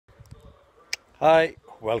Hi,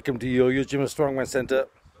 welcome to Yo-Yo Gym and Strongman Centre.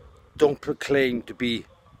 Don't proclaim to be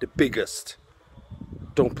the biggest.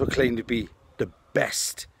 Don't proclaim to be the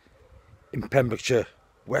best in Pembrokeshire,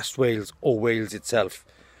 West Wales or Wales itself.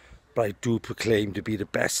 But I do proclaim to be the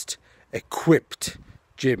best equipped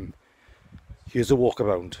gym. Here's a walk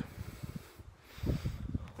around.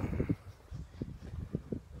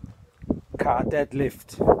 Car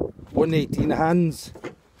deadlift, 180 in the hands.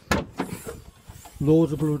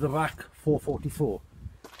 Loads of below the rack, 444.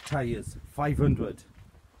 Tyres, 500.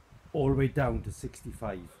 All the way down to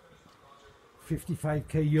 65.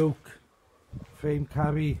 55k yoke. Frame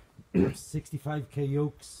carry, 65k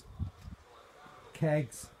yokes.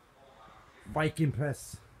 Kegs. Viking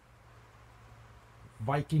press.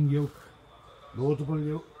 Viking yoke. Loadable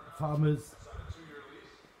yoke. Farmers.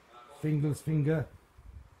 Fingerless finger.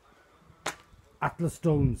 Atlas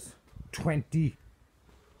stones, 20.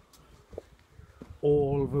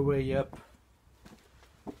 All the way up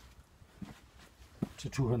to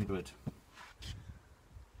 200.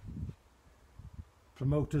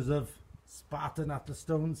 Promoters of Spartan Atlas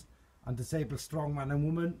stones and disabled strongman and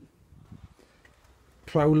woman.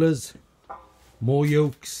 Prowlers, more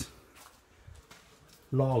yokes,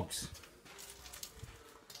 logs,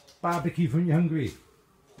 barbecue when you're hungry,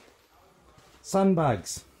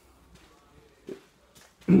 sandbags,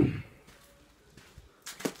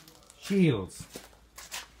 shields,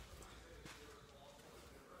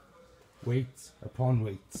 weights upon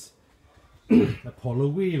weights, Apollo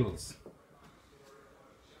wheels,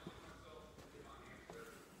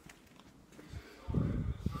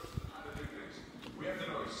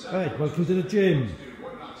 right, welcome to the gym.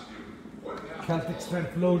 Celtic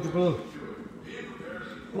strength loadable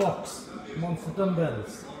blocks, monster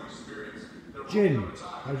dumbbells, gym,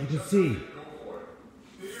 as you can see,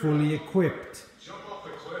 fully equipped.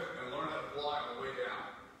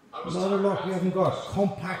 Not a lot we haven't got.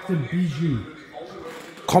 Compact and bijou.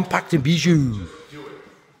 Compact and bijou.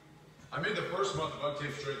 I made the first month of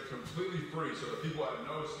Untaped Strength completely free so that people had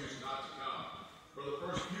no excuse not to come. For the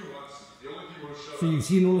first few months, the only people who showed up. So you've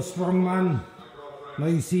seen all the strongman. Now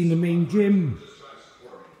you've seen the main gym.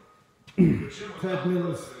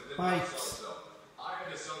 Treadmills, bikes.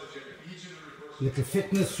 Little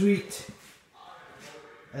fitness suite.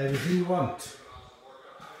 Everything you want.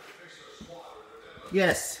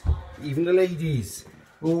 Yes, even the ladies.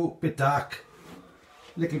 Oh, bit dark.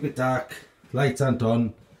 Little bit dark. Lights aren't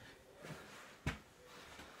on.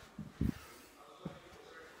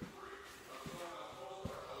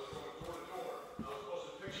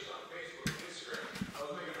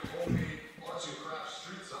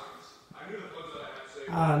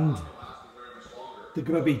 And the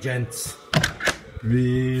grubby gents.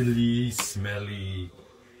 Really smelly.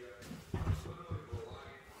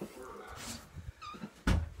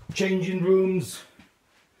 Changing rooms.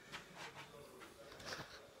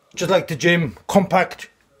 Just like the gym. Compact.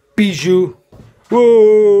 Bijou.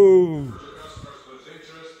 Whoa!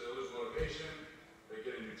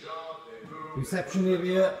 Reception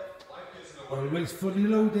area. Always fully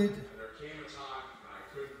loaded.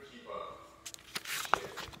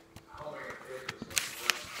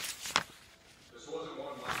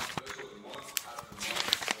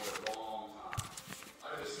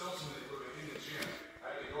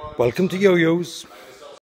 Welcome to Yo-Yo's.